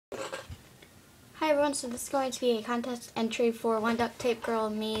everyone, so this is going to be a contest entry for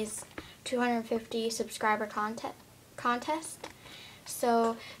 1DuctTapeGirlMee's 250 subscriber contest.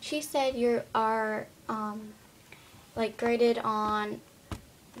 So she said you are like graded on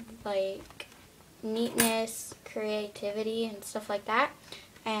like neatness, creativity and stuff like that,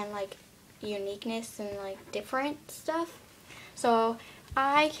 and like uniqueness and like different stuff. So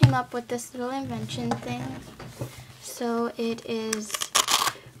I came up with this little invention thing. So it is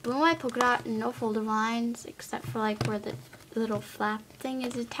blue and white polka dot, no folder lines except for like where the little flap thing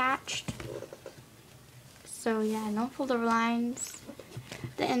is attached. So yeah, no folder lines.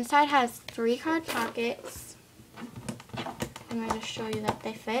 The inside has 3 card pockets. I'm going to show you that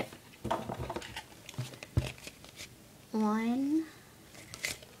they fit. 1,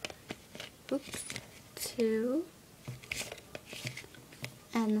 2,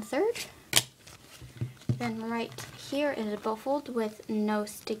 and the 3rd. Then right here is a billfold with no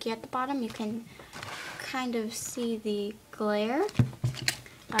sticky at the bottom. You can kind of see the glare.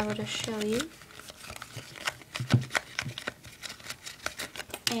 I will just show you.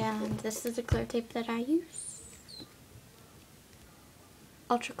 And this is the clear tape that I use.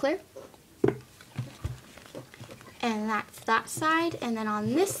 Ultra clear. And that's that side. And then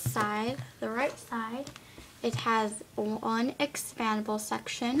on this side, the right side, it has one expandable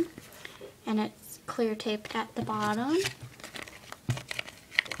section. And it's clear taped at the bottom.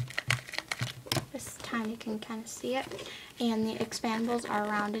 This time you can kind of see it. And the expandables are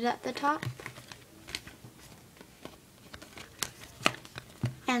rounded at the top.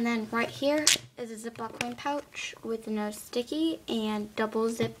 And then right here is a Ziploc coin pouch with no sticky and double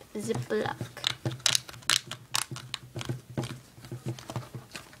zip Ziploc.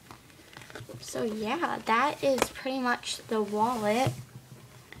 So yeah, that is pretty much the wallet.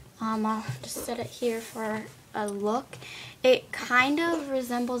 I'll just set it here for a look. It kind of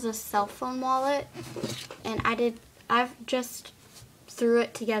resembles a cell phone wallet, and I've just threw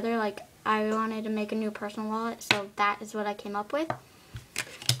it together. Like, I wanted to make a new personal wallet, so that is what I came up with.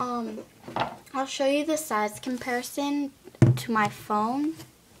 I'll show you the size comparison to my phone.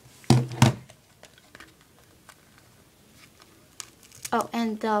 Oh,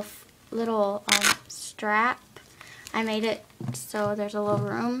 and the little strap, I made it so there's a little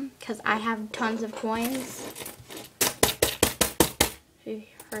room because I have tons of coins. If you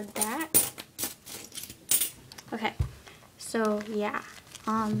heard that. Okay, so yeah,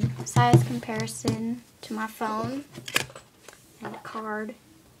 size comparison to my phone and a card.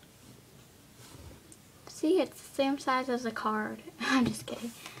 See, it's the same size as a card. I'm just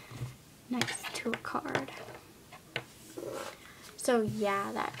kidding. Next to a card. So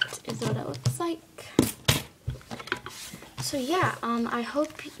yeah, that is what it looks like. So yeah, I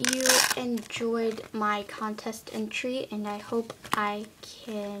hope you enjoyed my contest entry, and I hope I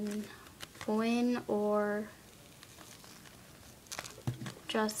can win, or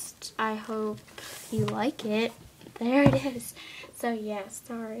just I hope you like it. There it is. So yeah,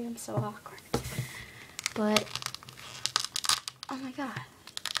 sorry, I'm so awkward. But, oh my god,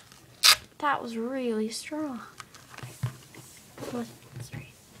 that was really strong.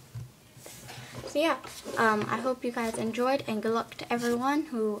 So yeah, I hope you guys enjoyed, and good luck to everyone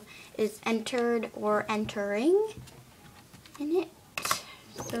who is entered or entering in it.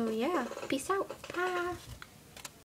 So yeah, peace out. Bye.